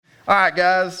All right,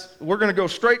 guys, we're going to go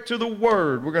straight to the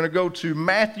Word. We're going to go to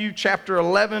Matthew chapter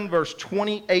 11, verse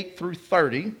 28 through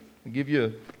 30. I'll give you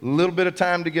a little bit of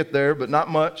time to get there, but not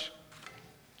much.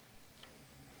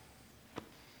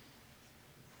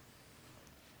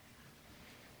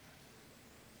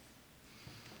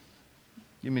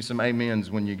 Give me some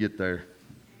amens when you get there.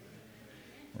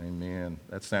 Amen.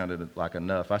 That sounded like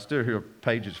enough. I still hear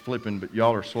pages flipping, but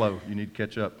y'all are slow. You need to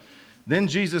catch up. Then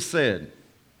Jesus said,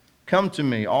 "Come to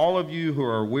me, all of you who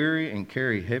are weary and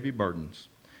carry heavy burdens,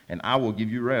 and I will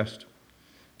give you rest.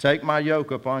 Take my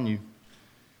yoke upon you.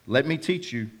 Let me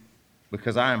teach you,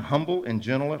 because I am humble and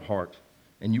gentle at heart,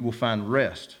 and you will find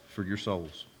rest for your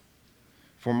souls.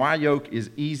 For my yoke is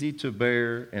easy to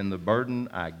bear, and the burden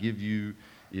I give you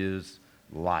is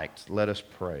light." Let us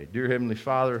pray. Dear Heavenly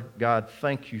Father, God,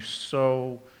 thank you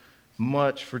so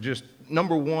much for just,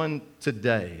 number one,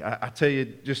 today. I tell you,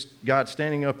 just God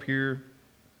standing up here,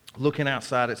 looking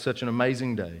outside at such an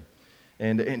amazing day,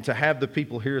 and to have the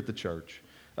people here at the church,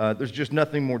 there's just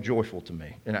nothing more joyful to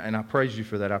me. And I praise you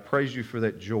for that. I praise you for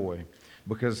that joy,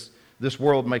 because this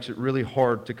world makes it really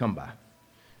hard to come by.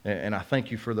 And I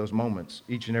thank you for those moments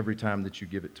each and every time that you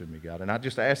give it to me, God. And I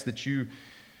just ask that you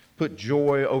put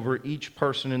joy over each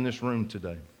person in this room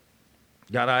today.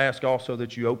 God, I ask also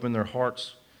that you open their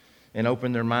hearts and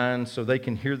open their minds so they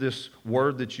can hear this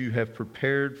word that you have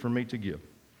prepared for me to give.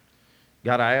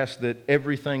 God, I ask that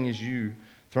everything is you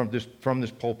from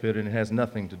this pulpit, and it has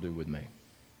nothing to do with me.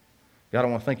 God, I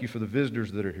want to thank you for the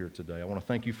visitors that are here today. I want to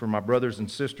thank you for my brothers and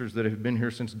sisters that have been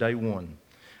here since day one.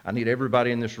 I need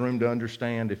everybody in this room to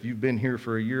understand, if you've been here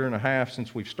for a year and a half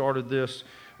since we've started this,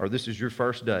 or this is your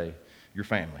first day, your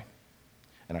family.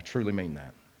 And I truly mean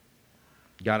that.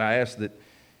 God, I ask that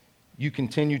you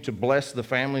continue to bless the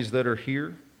families that are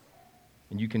here,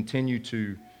 and you continue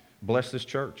to bless this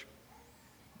church.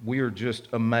 We are just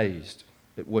amazed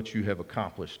at what you have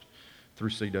accomplished through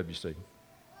CWC.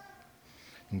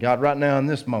 And God, right now in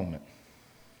this moment,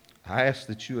 I ask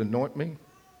that you anoint me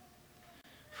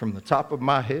from the top of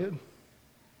my head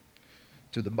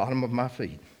to the bottom of my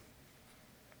feet.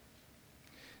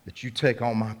 That you take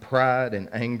all my pride and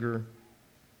anger,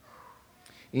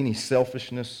 any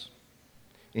selfishness,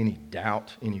 any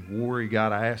doubt, any worry,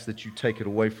 God, I ask that you take it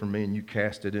away from me and you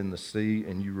cast it in the sea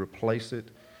and you replace it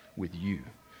with you.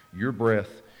 Your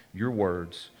breath, your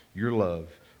words, your love,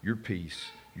 your peace,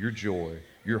 your joy,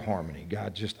 your harmony.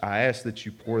 God, I ask that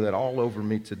you pour that all over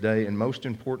me today, and most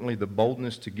importantly, the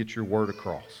boldness to get your word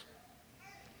across.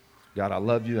 God, I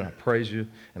love you and I praise you,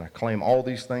 and I claim all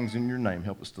these things in your name.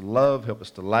 Help us to love, help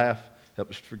us to laugh, help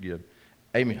us to forgive.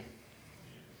 Amen.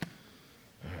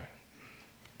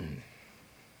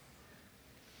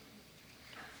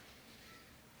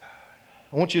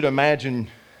 I want you to imagine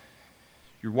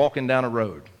you're walking down a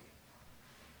road,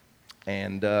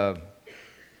 and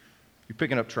you're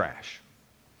picking up trash.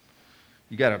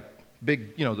 You got a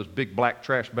big, those big black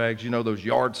trash bags, those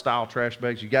yard-style trash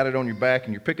bags. You got it on your back,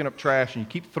 and you're picking up trash, and you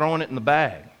keep throwing it in the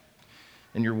bag.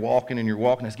 And you're walking, and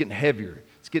it's getting heavier.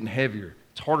 It's getting heavier.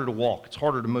 It's harder to walk. It's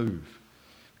harder to move.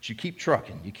 But you keep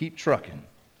trucking. You keep trucking.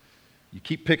 You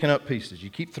keep picking up pieces. You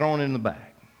keep throwing it in the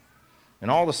bag. And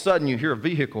all of a sudden, you hear a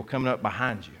vehicle coming up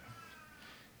behind you.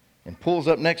 And pulls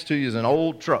up next to you is an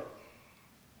old truck.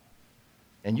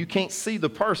 And you can't see the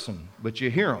person, but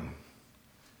you hear them.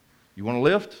 You want to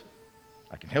lift?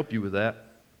 I can help you with that.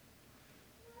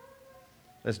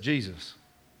 That's Jesus.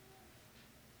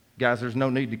 Guys, there's no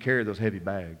need to carry those heavy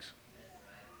bags.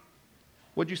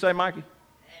 What'd you say, Mikey?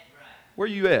 Where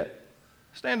you at?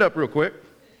 Stand up real quick.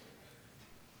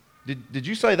 Did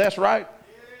you say that's right?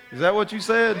 Is that what you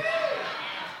said?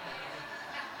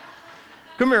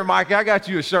 Come here, Mikey. I got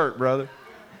you a shirt, brother.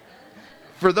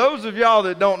 For those of y'all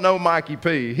that don't know Mikey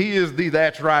P, he is the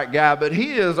That's Right guy, but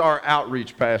he is our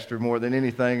outreach pastor more than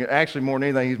anything. Actually, more than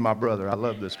anything, he's my brother. I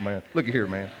love this man. Look at here,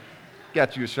 man.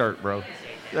 Got you a shirt, bro.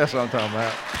 That's what I'm talking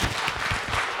about.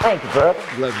 Thank you, brother.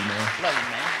 Love you, man. Love you,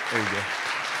 man. There you go.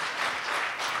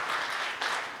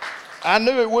 I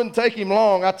knew it wouldn't take him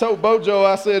long. I told Bojo,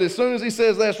 I said, as soon as he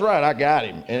says that's right, I got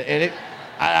him.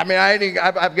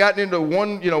 I've gotten into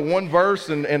one verse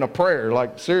and a prayer.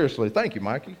 Like, seriously, thank you,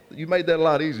 Mikey. You made that a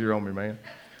lot easier on me, man.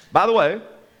 By the way,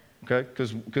 okay,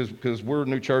 because we're a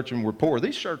new church and we're poor,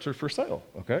 these shirts are for sale,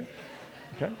 okay?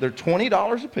 They're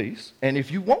 $20 a piece, and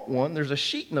if you want one, there's a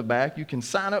sheet in the back. You can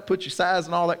sign up, put your size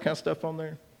and all that kind of stuff on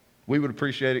there. We would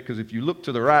appreciate it, because if you look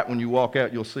to the right when you walk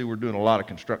out, you'll see we're doing a lot of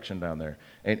construction down there,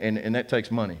 and that takes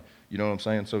money. You know what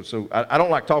I'm saying? So I don't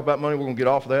like to talk about money. We're going to get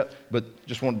off of that, but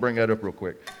just want to bring that up real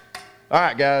quick. All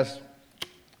right, guys.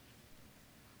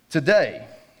 Today,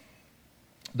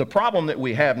 The problem that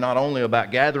we have, not only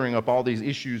about gathering up all these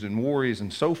issues and worries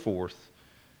and so forth,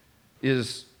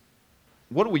 is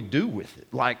what do we do with it?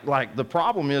 Like the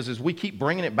problem is we keep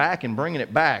bringing it back,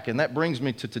 and that brings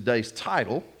me to today's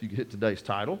title. If you could hit today's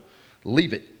title,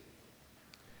 leave it.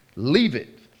 Leave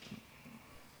it.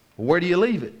 Where do you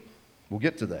leave it? We'll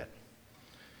get to that.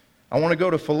 I want to go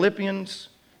to Philippians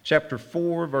chapter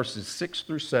 4, verses 6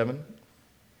 through 7.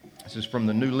 This is from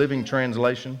the New Living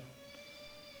Translation.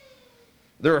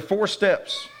 There are 4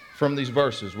 steps from these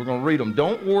verses. We're going to read them.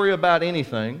 Don't worry about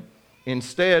anything.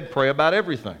 Instead, pray about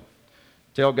everything.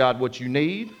 Tell God what you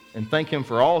need and thank Him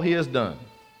for all He has done.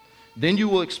 Then you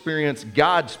will experience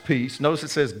God's peace. Notice it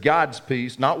says God's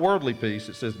peace, not worldly peace.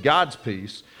 It says God's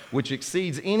peace, which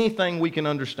exceeds anything we can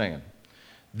understand.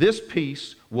 This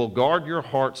peace will guard your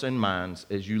hearts and minds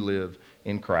as you live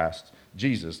in Christ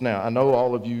Jesus. Now, I know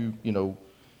all of you,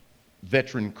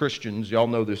 veteran Christians, y'all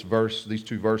know this verse, these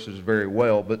 2 verses very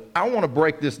well, but I want to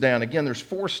break this down. Again, there's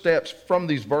 4 steps from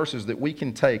these verses that we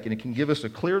can take, and it can give us a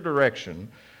clear direction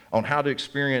on how to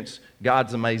experience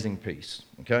God's amazing peace,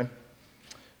 okay?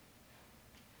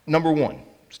 Number 1,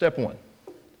 step 1,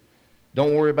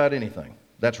 don't worry about anything.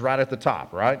 That's right at the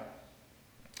top, right?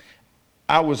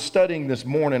 I was studying this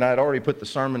morning. I had already put the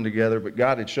sermon together, but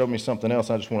God had showed me something else.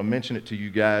 I just want to mention it to you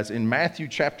guys. In Matthew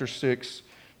chapter 6,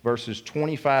 verses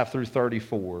 25 through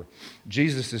 34,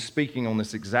 Jesus is speaking on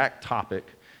this exact topic,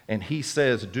 and He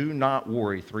says, do not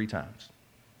worry 3 times.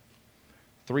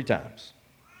 3 times.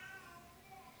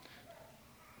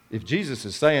 If Jesus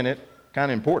is saying it,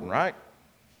 kind of important, right?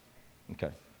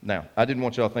 Okay. Now, I didn't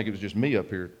want y'all to think it was just me up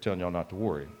here telling y'all not to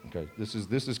worry. Okay. This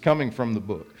is coming from the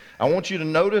book. I want you to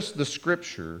notice the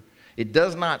scripture. It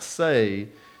does not say,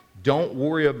 don't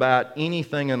worry about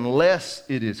anything unless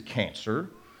it is cancer,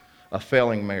 a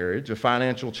failing marriage, a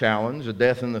financial challenge, a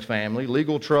death in the family,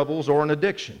 legal troubles, or an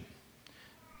addiction.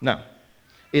 No.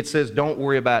 It says don't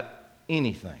worry about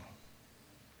anything.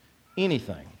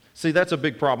 Anything. See, that's a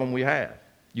big problem we have.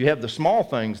 You have the small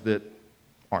things that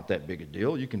aren't that big a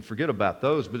deal. You can forget about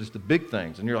those, but it's the big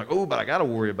things. And you're like, oh, but I got to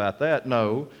worry about that.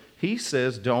 No. He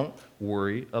says don't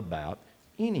worry about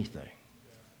anything.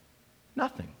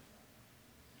 Nothing.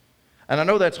 And I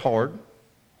know that's hard.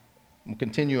 We'll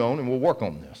continue on and we'll work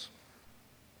on this.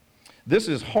 This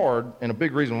is hard, and a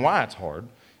big reason why it's hard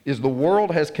is the world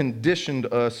has conditioned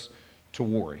us to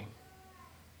worry.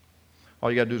 All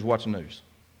you got to do is watch the news.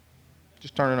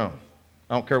 Just turn it on.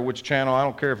 I don't care which channel. I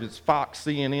don't care if it's Fox,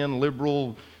 CNN,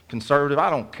 liberal, conservative. I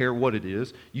don't care what it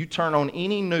is. You turn on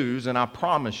any news, and I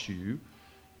promise you,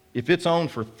 if it's on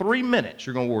for 3 minutes,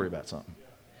 you're going to worry about something.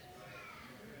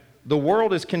 The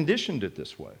world has conditioned it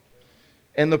this way.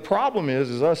 And the problem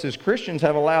is us as Christians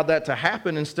have allowed that to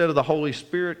happen instead of the Holy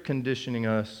Spirit conditioning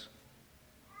us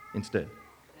instead.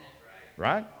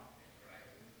 Right?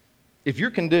 If you're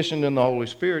conditioned in the Holy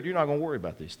Spirit, you're not going to worry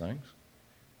about these things.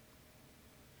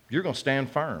 You're going to stand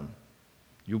firm.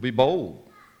 You'll be bold.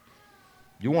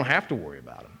 You won't have to worry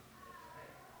about them.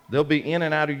 They'll be in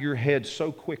and out of your head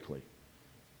so quickly.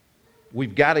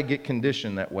 We've got to get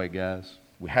conditioned that way, guys.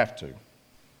 We have to.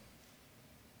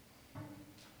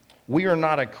 We are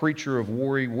not a creature of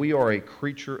worry. We are a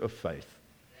creature of faith.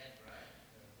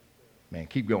 Man,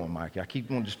 keep going, Mike. I keep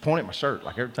going. Just point at my shirt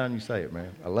like every time you say it,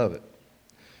 man. I love it.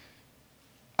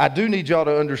 I do need y'all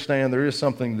to understand there is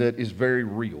something that is very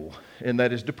real, and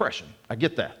that is depression. I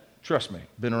get that. Trust me.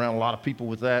 Been around a lot of people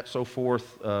with that, so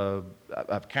forth.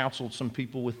 I've counseled some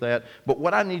people with that. But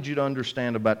what I need you to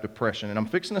understand about depression, and I'm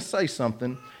fixing to say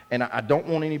something, and I don't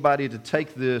want anybody to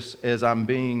take this as I'm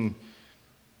being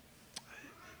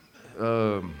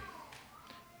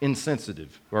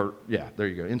insensitive. Or, yeah, there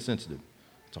you go, insensitive.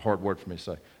 It's a hard word for me to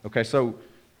say. Okay, so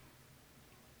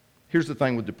here's the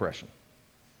thing with depression.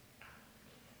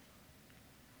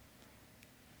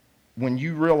 When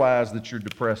you realize that you're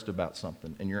depressed about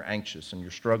something and you're anxious and you're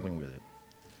struggling with it,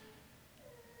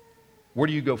 where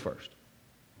do you go first?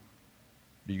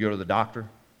 Do you go to the doctor?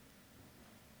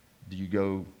 Do you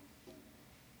go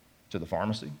to the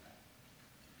pharmacy?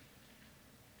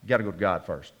 You got to go to God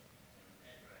first.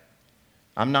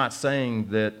 I'm not saying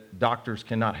that doctors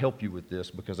cannot help you with this,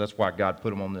 because that's why God put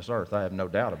them on this earth. I have no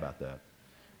doubt about that.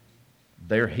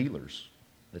 They're healers.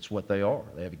 That's what they are.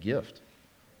 They have a gift.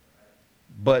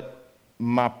 But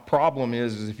my problem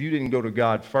is if you didn't go to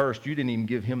God first, you didn't even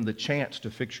give Him the chance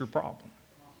to fix your problem.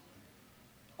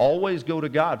 Always go to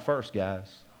God first,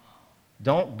 guys.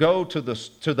 Don't go to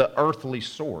the earthly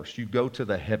source. You go to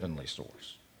the heavenly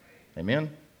source.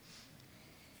 Amen?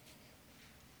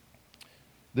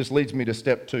 This leads me to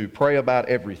step 2. Pray about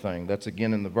everything. That's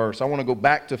again in the verse. I want to go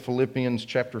back to Philippians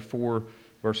chapter 4,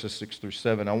 verses 6 through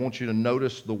 7. I want you to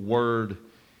notice the word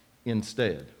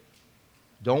instead.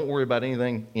 Don't worry about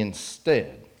anything.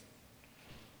 Instead,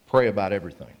 pray about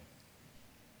everything.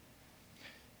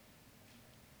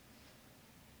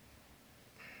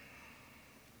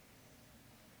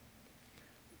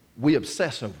 We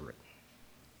obsess over it.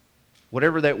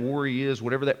 Whatever that worry is,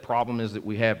 whatever that problem is that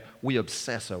we have, we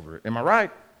obsess over it. Am I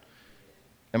right?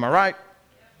 Am I right?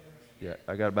 Yeah,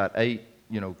 I got about 8,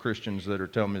 Christians that are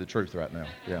telling me the truth right now.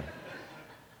 Yeah.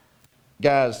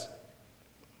 Guys,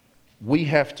 we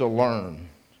have to learn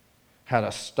how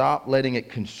to stop letting it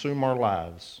consume our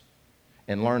lives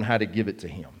and learn how to give it to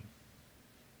Him.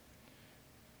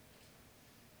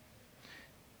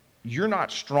 You're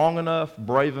not strong enough,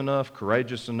 brave enough,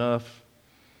 courageous enough,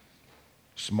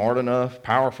 smart enough,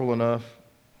 powerful enough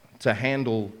to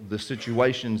handle the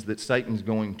situations that Satan's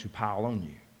going to pile on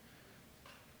you.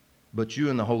 But you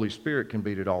and the Holy Spirit can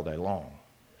beat it all day long.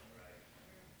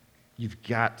 You've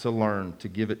got to learn to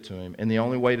give it to Him. And the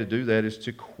only way to do that is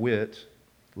to quit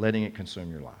letting it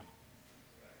consume your life.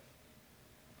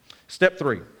 Step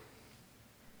 3.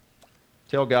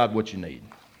 Tell God what you need.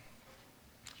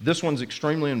 This one's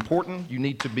extremely important. You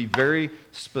need to be very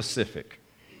specific.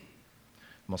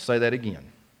 I'm going to say that again.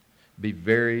 Be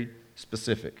very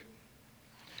specific.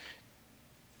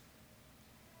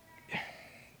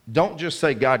 Don't just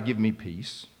say, God, give me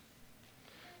peace.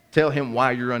 Tell Him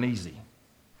why you're uneasy.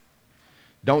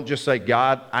 Don't just say,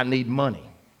 God, I need money.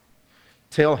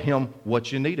 Tell Him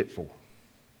what you need it for.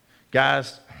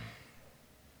 Guys,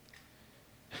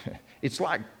 it's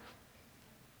like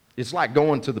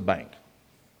going to the bank.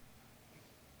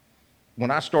 When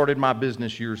I started my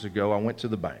business years ago, I went to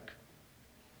the bank.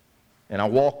 And I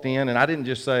walked in, and I didn't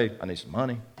just say, I need some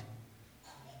money.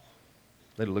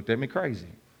 They'd have looked at me crazy.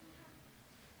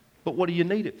 But what do you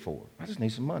need it for? I just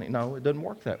need some money. No, it doesn't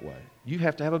work that way. You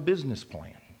have to have a business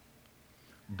plan.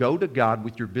 Go to God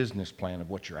with your business plan of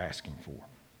what you're asking for.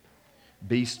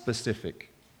 Be specific,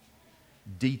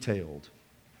 detailed.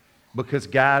 Because,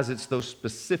 guys, it's those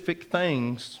specific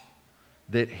things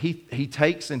that he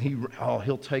takes, and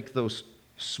he'll take those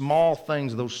small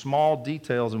things, those small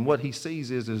details, and what he sees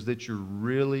is that you're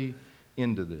really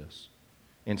into this.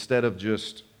 Instead of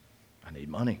just, I need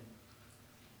money.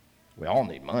 We all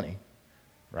need money,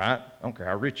 right? I don't care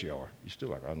how rich you are. You're still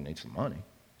like, I need some money,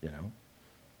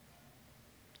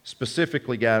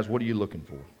 Specifically, guys, what are you looking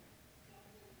for?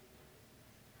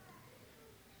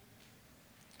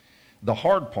 The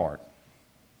hard part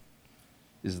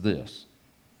is this.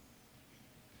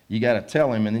 You got to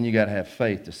tell Him, and then you got to have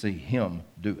faith to see Him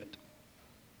do it.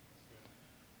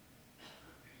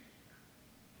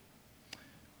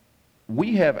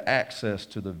 We have access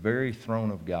to the very throne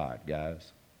of God,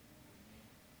 guys.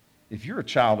 If you're a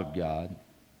child of God,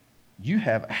 you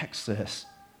have access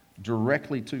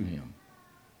directly to Him.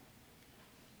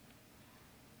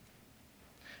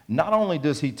 Not only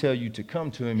does He tell you to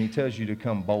come to Him, He tells you to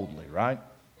come boldly, right?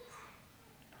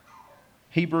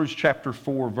 Hebrews chapter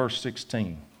 4, verse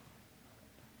 16.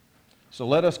 So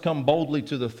let us come boldly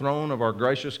to the throne of our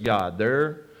gracious God.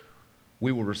 There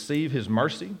we will receive His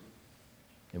mercy,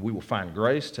 and we will find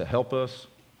grace to help us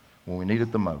when we need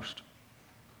it the most.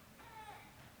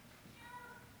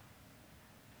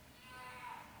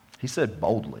 He said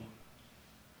boldly.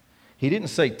 He didn't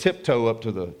say tiptoe up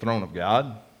to the throne of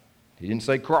God. He didn't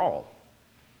say crawl.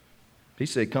 He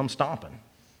said come stomping.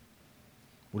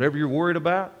 Whatever you're worried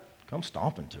about, come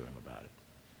stomping to Him about it.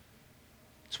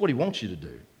 That's what He wants you to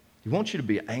do. He wants you to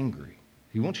be angry.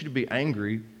 He wants you to be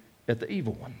angry at the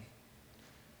evil one.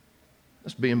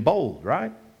 That's being bold,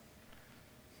 right?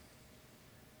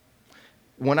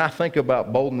 When I think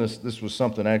about boldness, this was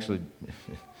something actually,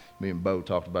 me and Bo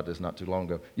talked about this not too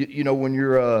long ago. When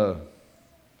you're,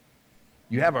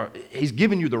 He's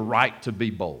given you the right to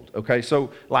be bold, okay?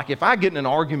 So, like if I get in an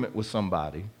argument with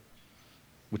somebody,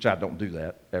 which I don't do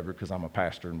that ever because I'm a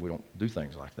pastor and we don't do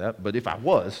things like that, but if I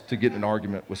was to get in an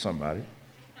argument with somebody,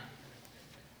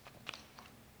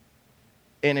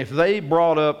 and if they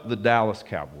brought up the Dallas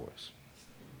Cowboys,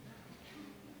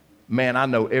 man, I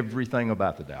know everything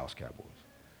about the Dallas Cowboys.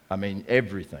 I mean,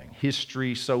 everything.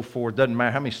 History, so forth. Doesn't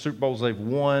matter how many Super Bowls they've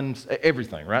won,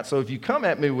 everything, right? So if you come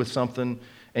at me with something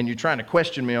and you're trying to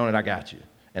question me on it, I got you.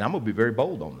 And I'm going to be very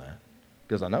bold on that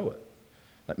because I know it.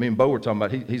 Like me and Bo were talking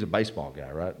about, he's a baseball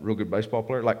guy, right? Real good baseball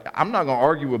player. Like, I'm not going to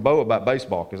argue with Bo about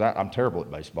baseball because I'm terrible at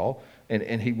baseball,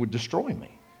 and he would destroy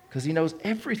me because he knows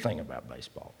everything about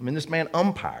baseball. I mean, this man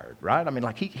umpired, right? I mean,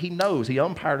 like he knows. He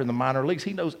umpired in the minor leagues.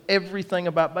 He knows everything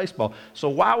about baseball. So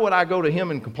why would I go to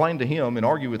him and complain to him and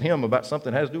argue with him about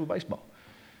something that has to do with baseball?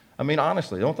 I mean,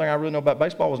 honestly, the only thing I really know about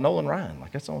baseball was Nolan Ryan.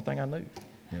 Like, that's the only thing I knew,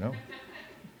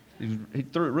 He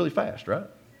threw it really fast, right?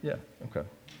 Yeah, okay.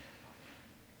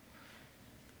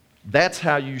 That's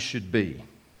how you should be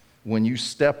when you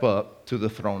step up to the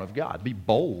throne of God. Be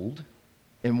bold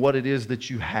in what it is that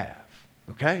you have,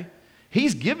 okay?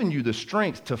 He's given you the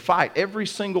strength to fight every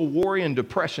single worry and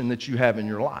depression that you have in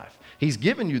your life. He's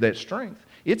given you that strength.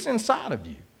 It's inside of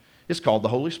you. It's called the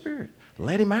Holy Spirit.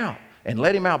 Let him out, and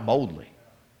let him out boldly.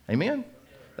 Amen?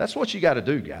 That's what you got to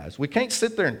do, guys. We can't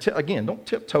sit there and, again, don't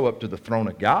tiptoe up to the throne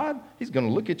of God. He's going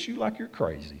to look at you like you're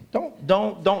crazy. Don't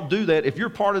do that. If you're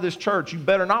part of this church, you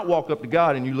better not walk up to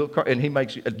God and you look, and he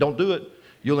makes you, don't do it.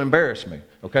 You'll embarrass me,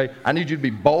 okay? I need you to be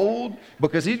bold,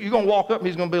 because you're going to walk up and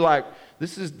he's going to be like,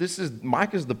 this is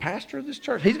Mike is the pastor of this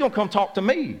church. He's going to come talk to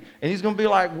me, and he's going to be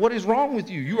like, what is wrong with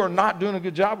you? You are not doing a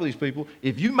good job with these people.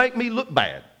 If you make me look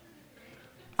bad,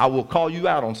 I will call you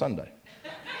out on Sunday,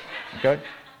 okay?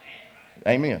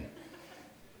 Amen.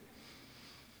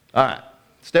 All right,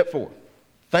 step 4.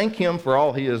 Thank him for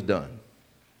all he has done.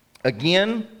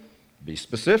 Again, be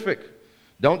specific.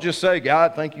 Don't just say,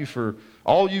 God, thank you for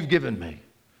all you've given me.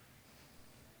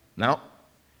 Now,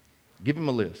 give him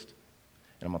a list,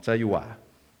 and I'm going to tell you why.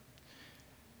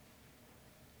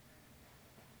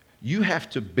 You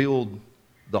have to build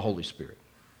the Holy Spirit.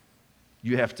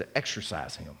 You have to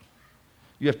exercise him.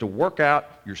 You have to work out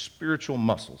your spiritual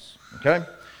muscles, okay?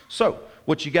 So,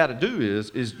 what you got to do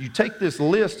is you take this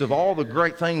list of all the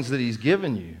great things that he's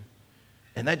given you,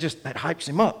 and that hypes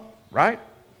him up, right?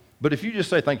 But if you just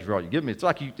say, thank you for all you give me, it's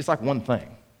like one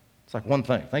thing. It's like one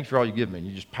thing. Thank you for all you give me, and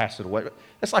you just pass it away.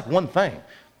 That's like one thing.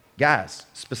 Guys,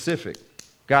 specific.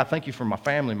 God, thank you for my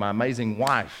family, my amazing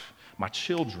wife, my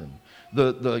children,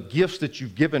 the gifts that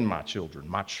you've given my children,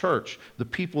 my church, the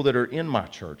people that are in my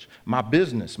church, my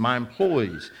business, my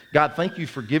employees. God, thank you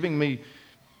for giving me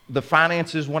the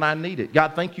finances when I need it.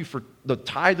 God, thank you for the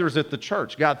tithers at the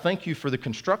church. God, thank you for the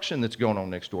construction that's going on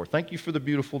next door. Thank you for the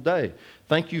beautiful day.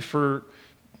 Thank you for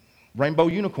rainbow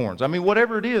unicorns. I mean,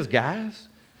 whatever it is, guys,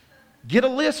 get a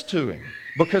list to him,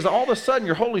 because all of a sudden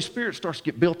your Holy Spirit starts to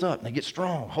get built up and they get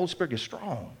strong. Holy Spirit gets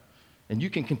strong. And you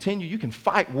can continue, you can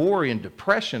fight worry and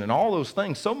depression and all those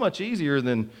things so much easier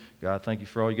than, God, thank you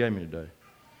for all you gave me today.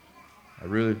 I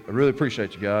really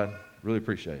appreciate you, God. Really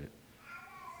appreciate it.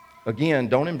 Again,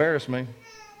 don't embarrass me.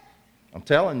 I'm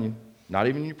telling you, not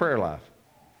even in your prayer life.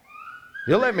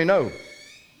 He'll let me know.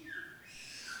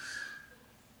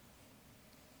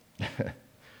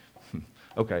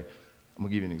 Okay, I'm going to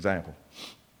give you an example.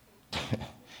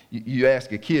 You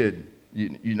ask a kid,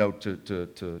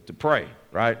 to pray,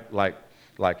 right? Like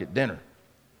at dinner.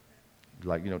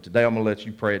 Like, today I'm going to let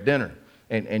you pray at dinner.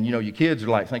 And your kids are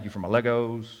like, thank you for my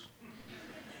Legos.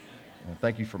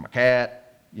 Thank you for my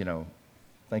cat.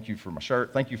 Thank you for my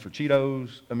shirt. Thank you for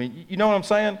Cheetos. I mean, you know what I'm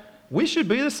saying? We should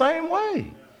be the same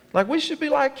way. Like, we should be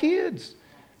like kids.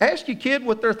 Ask your kid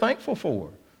what they're thankful for.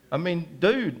 I mean,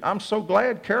 dude, I'm so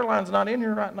glad Caroline's not in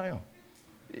here right now.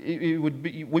 It'd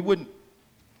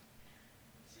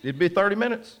be 30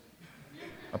 minutes.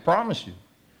 I promise you.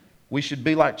 We should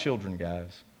be like children,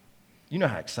 guys. You know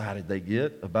how excited they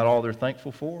get about all they're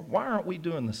thankful for? Why aren't we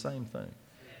doing the same thing?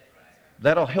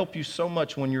 That'll help you so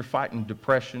much when you're fighting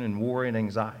depression and worry and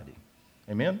anxiety.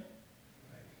 Amen?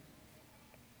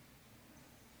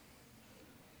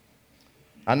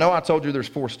 I know I told you there's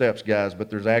 4 steps, guys,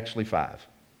 but there's actually 5.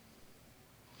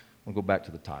 We'll go back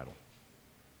to the title.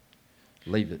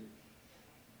 Leave it.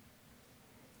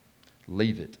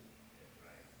 Leave it.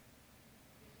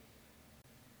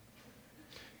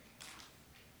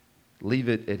 Leave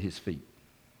it at his feet.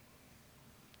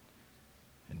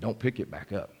 And don't pick it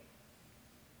back up.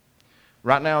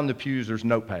 Right now in the pews, there's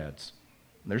notepads.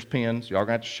 There's pens. Y'all going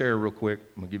to have to share real quick.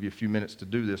 I'm going to give you a few minutes to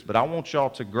do this. But I want y'all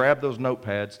to grab those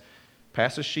notepads,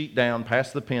 pass a sheet down,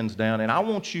 pass the pens down. And I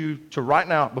want you to right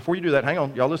now, before you do that, hang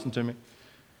on, y'all listen to me.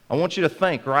 I want you to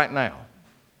think right now,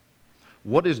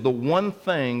 what is the one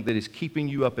thing that is keeping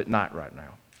you up at night right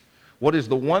now? What is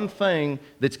the one thing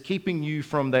that's keeping you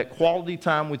from that quality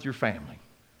time with your family?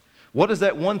 What is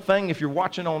that one thing, if you're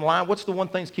watching online, what's the one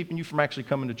thing that's keeping you from actually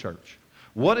coming to church?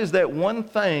 What is that one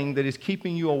thing that is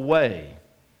keeping you away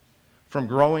from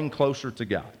growing closer to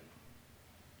God?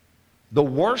 The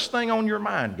worst thing on your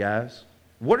mind, guys,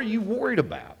 what are you worried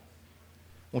about? I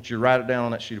want you to write it down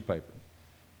on that sheet of paper.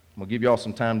 I'm going to give you all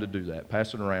some time to do that.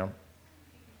 Pass it around.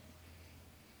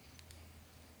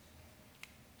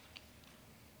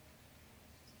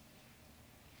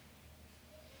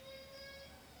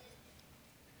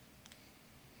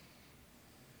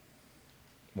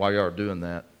 While you are doing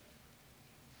that,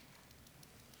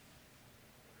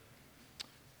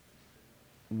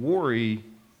 worry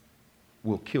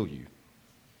will kill you.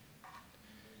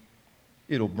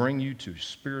 It'll bring you to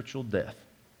spiritual death.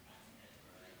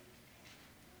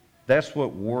 That's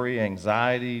what worry,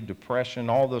 anxiety, depression,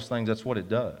 all those things, that's what it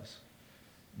does.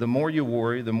 The more you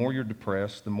worry, the more you're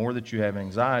depressed, the more that you have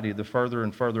anxiety, the further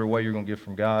and further away you're going to get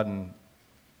from God, and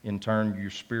in turn,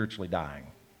 you're spiritually dying.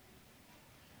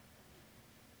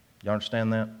 You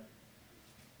understand that?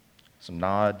 Some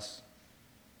nods.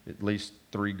 At least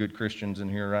 3 good Christians in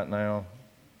here right now.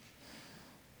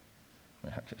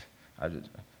 I'm going to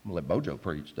let Bojo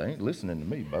preach. They ain't listening to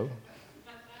me, Bo.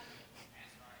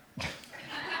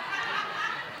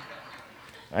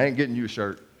 I ain't getting you a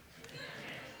shirt.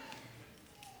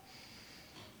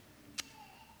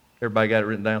 Everybody got it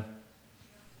written down?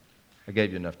 I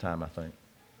gave you enough time, I think.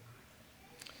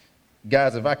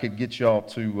 Guys, if I could get y'all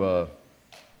to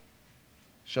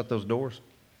shut those doors.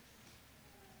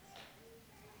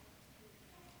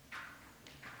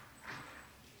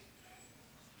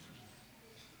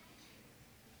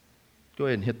 Go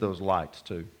ahead and hit those lights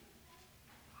too.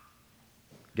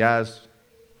 Guys,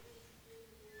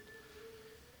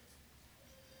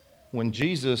 when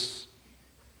Jesus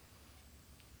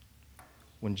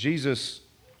went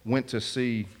to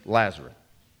see Lazarus,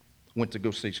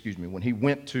 when he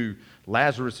went to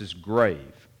Lazarus'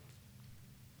 grave,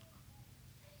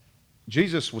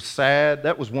 Jesus was sad.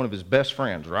 That was one of his best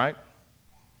friends, right?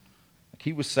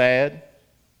 He was sad.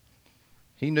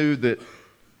 He knew that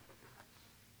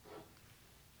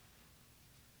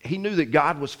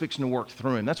God was fixing to work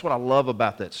through him. That's what I love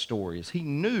about that story, is he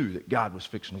knew that God was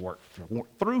fixing to work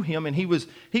through him, and he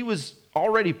was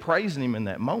already praising him in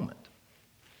that moment.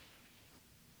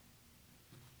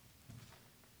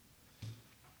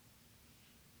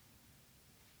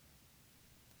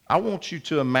 I want you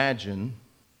to imagine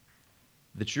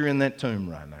that you're in that tomb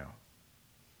right now.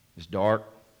 It's dark.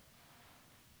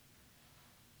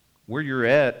 Where you're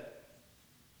at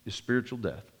is spiritual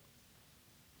death.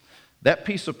 That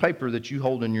piece of paper that you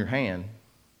hold in your hand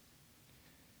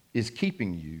is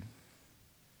keeping you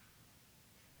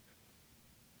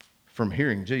from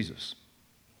hearing Jesus.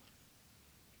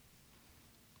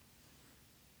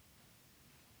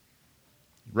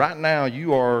 Right now,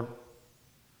 you are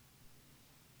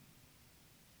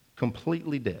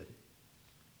completely dead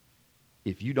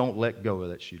if you don't let go of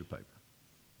that sheet of paper.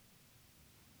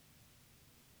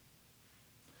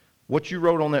 What you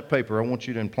wrote on that paper, I want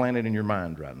you to implant it in your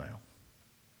mind right now.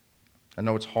 I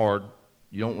know it's hard.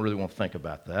 You don't really want to think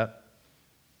about that.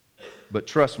 But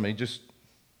trust me, just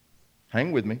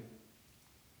hang with me.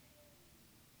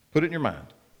 Put it in your mind.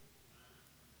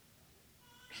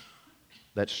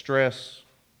 That stress,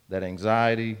 that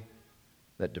anxiety,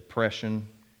 that depression,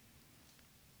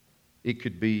 it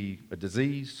could be a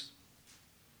disease.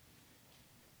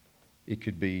 It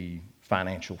could be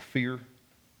financial fear. It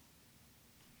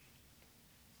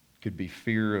could be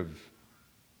fear of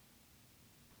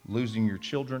losing your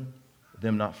children,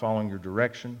 them not following your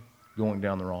direction, going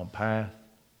down the wrong path.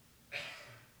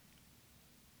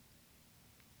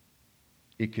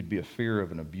 It could be a fear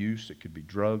of an abuse. It could be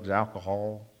drugs,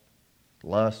 alcohol,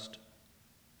 lust.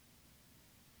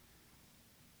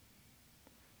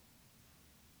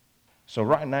 So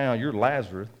right now, you're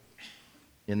Lazarus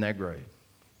in that grave.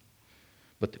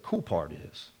 But the cool part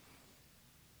is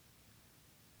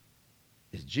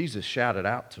Jesus shouted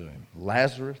out to him,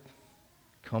 "Lazarus,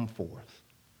 come forth."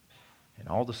 And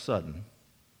all of a sudden,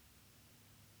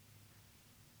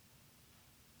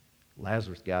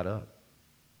 Lazarus got up.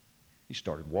 He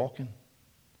started walking.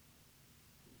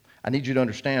 I need you to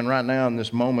understand right now in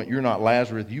this moment, you're not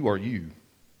Lazarus, you are you.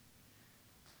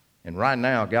 And right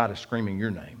now, God is screaming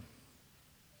your name.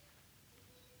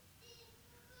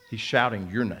 He's shouting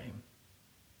your name.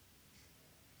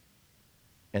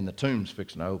 And the tomb's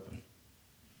fixing to open.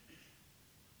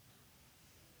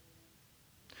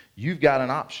 You've got an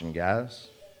option, guys.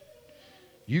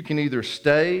 You can either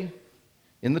stay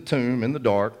in the tomb, in the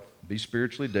dark, be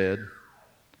spiritually dead,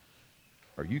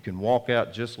 or you can walk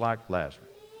out just like Lazarus.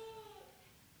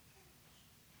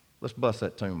 Let's bust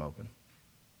that tomb open.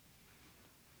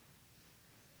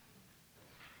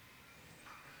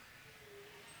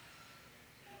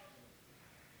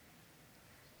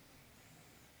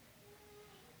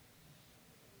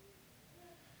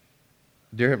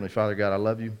 Dear Heavenly Father, God, I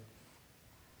love you.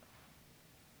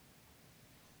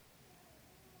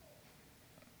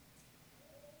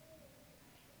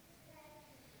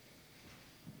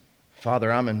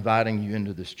 Father, I'm inviting you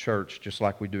into this church just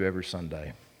like we do every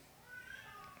Sunday.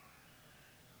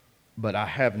 But I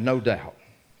have no doubt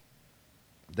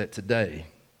that today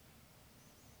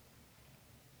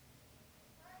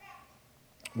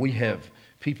we have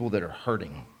people that are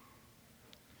hurting.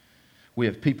 We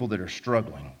have people that are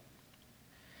struggling.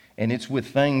 And it's with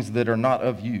things that are not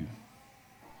of you.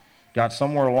 God,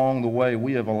 somewhere along the way,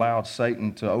 we have allowed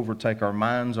Satan to overtake our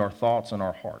minds, our thoughts, and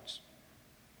our hearts.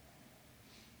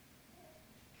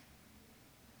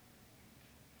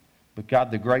 But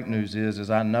God, the great news is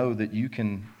I know that you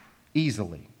can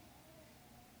easily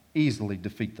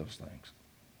defeat those things.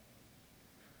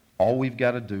 All we've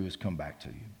got to do is come back to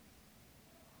you.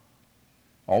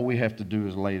 All we have to do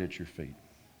is lay it at your feet.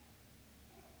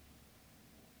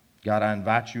 God, I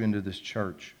invite you into this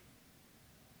church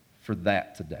for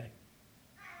that today.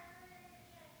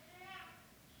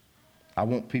 I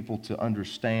want people to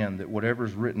understand that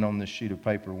whatever's written on this sheet of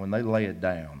paper, when they lay it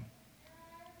down,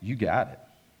 you got it.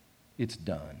 It's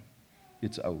done.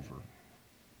 It's over.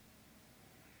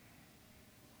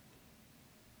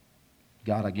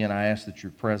 God, again, I ask that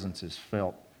your presence is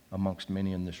felt amongst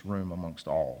many in this room, amongst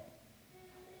all.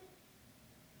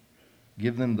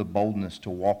 Give them the boldness to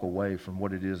walk away from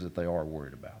what it is that they are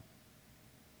worried about.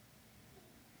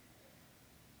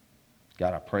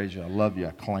 God, I praise you. I love you.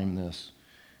 I claim this.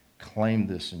 Claim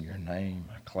this in your name.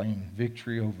 I claim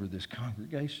victory over this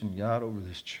congregation, God, over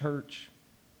this church.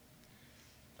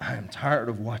 I am tired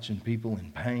of watching people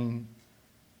in pain.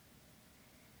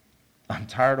 I'm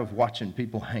tired of watching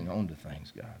people hang on to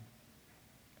things, God.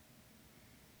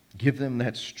 Give them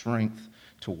that strength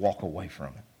to walk away from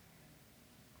it.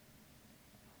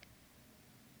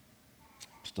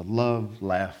 Just to love,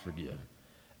 laugh, forgive.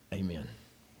 Amen.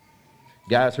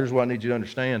 Guys, here's what I need you to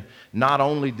understand. Not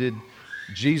only did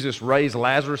Jesus raise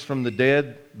Lazarus from the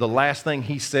dead, the last thing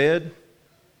he said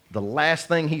to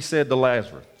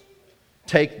Lazarus,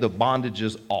 take the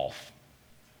bondages off.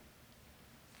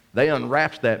 They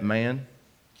unwrapped that man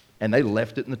and they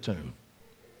left it in the tomb.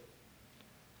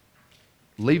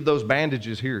 Leave those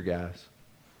bandages here, guys.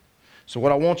 So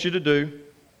what I want you to do,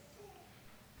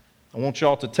 I want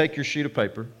y'all to take your sheet of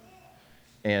paper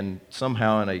and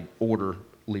somehow in an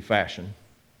orderly fashion,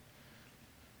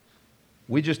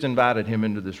 we just invited him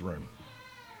into this room.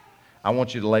 I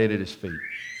want you to lay it at his feet.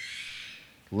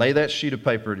 Lay that sheet of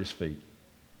paper at his feet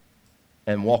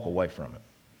and walk away from it.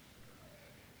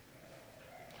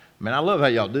 Man, I love how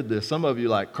y'all did this. Some of you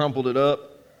like crumpled it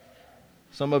up.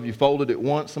 Some of you folded it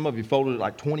once. Some of you folded it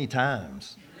like 20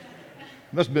 times.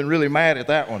 Must have been really mad at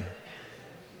that one.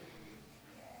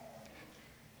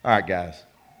 All right, guys.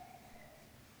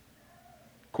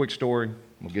 Quick story.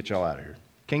 We'll get y'all out of here.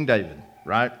 King David,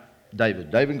 right?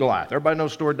 David and Goliath. Everybody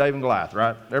knows the story of David and Goliath,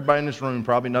 right? Everybody in this room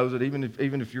probably knows it, even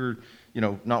if you're,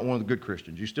 not one of the good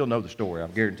Christians. You still know the story, I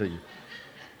guarantee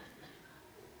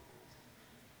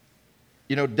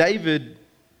you. David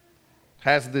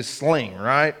has this sling,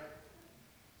 right?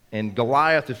 And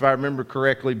Goliath, if I remember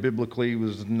correctly, biblically,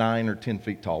 was 9 or 10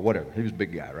 feet tall, whatever. He was a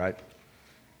big guy, right?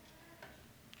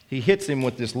 He hits him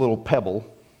with this little pebble,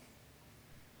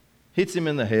 hits him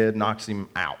in the head, knocks him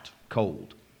out,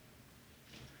 cold.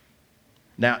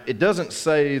 Now, it doesn't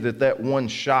say that one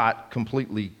shot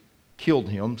completely killed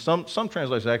him. Some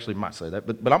translations actually might say that,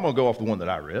 but I'm going to go off the one that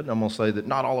I read. I'm going to say that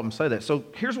not all of them say that. So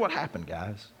here's what happened,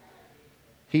 guys.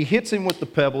 He hits him with the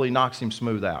pebble. He knocks him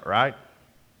smooth out, right?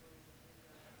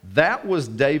 That was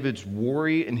David's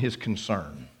worry and his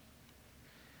concern.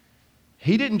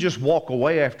 He didn't just walk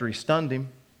away after he stunned him.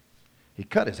 He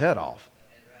cut his head off.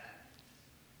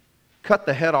 Cut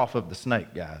the head off of the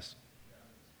snake, guys.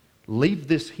 Leave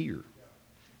this here.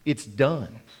 It's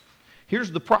done.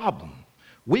 Here's the problem.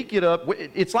 We get up,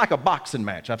 it's like a boxing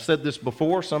match. I've said this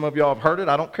before. Some of y'all have heard it.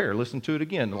 I don't care. Listen to it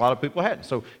again. A lot of people hadn't.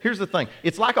 So here's the thing.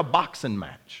 It's like a boxing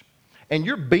match. And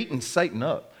you're beating Satan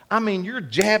up. I mean, you're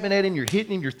jabbing at him, you're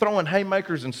hitting him, you're throwing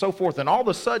haymakers and so forth. And all of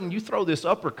a sudden, you throw this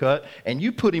uppercut and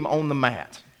you put him on the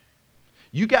mat.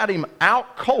 You got him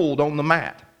out cold on the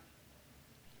mat.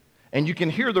 And you can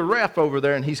hear the ref over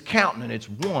there and he's counting. And it's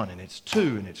 1 and it's 2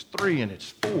 and it's 3 and it's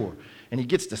 4. And he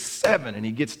gets to 7 and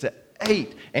he gets to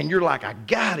 8. And you're like, I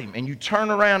got him. And you turn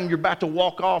around and you're about to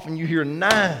walk off and you hear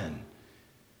 9.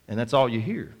 And that's all you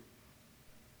hear.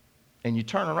 And you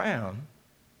turn around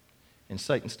and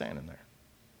Satan's standing there.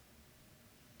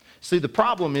 See, the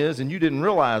problem is, and you didn't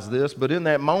realize this, but in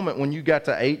that moment when you got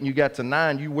to 8 and you got to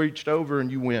 9, you reached over and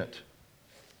you went.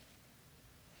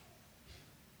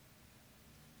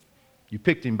 You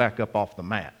picked him back up off the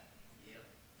mat.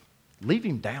 Leave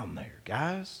him down there,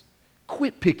 guys.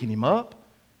 Quit picking him up.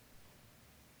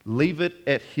 Leave it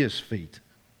at his feet.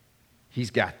 He's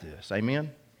got this.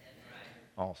 Amen?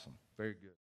 Awesome. Very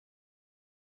good.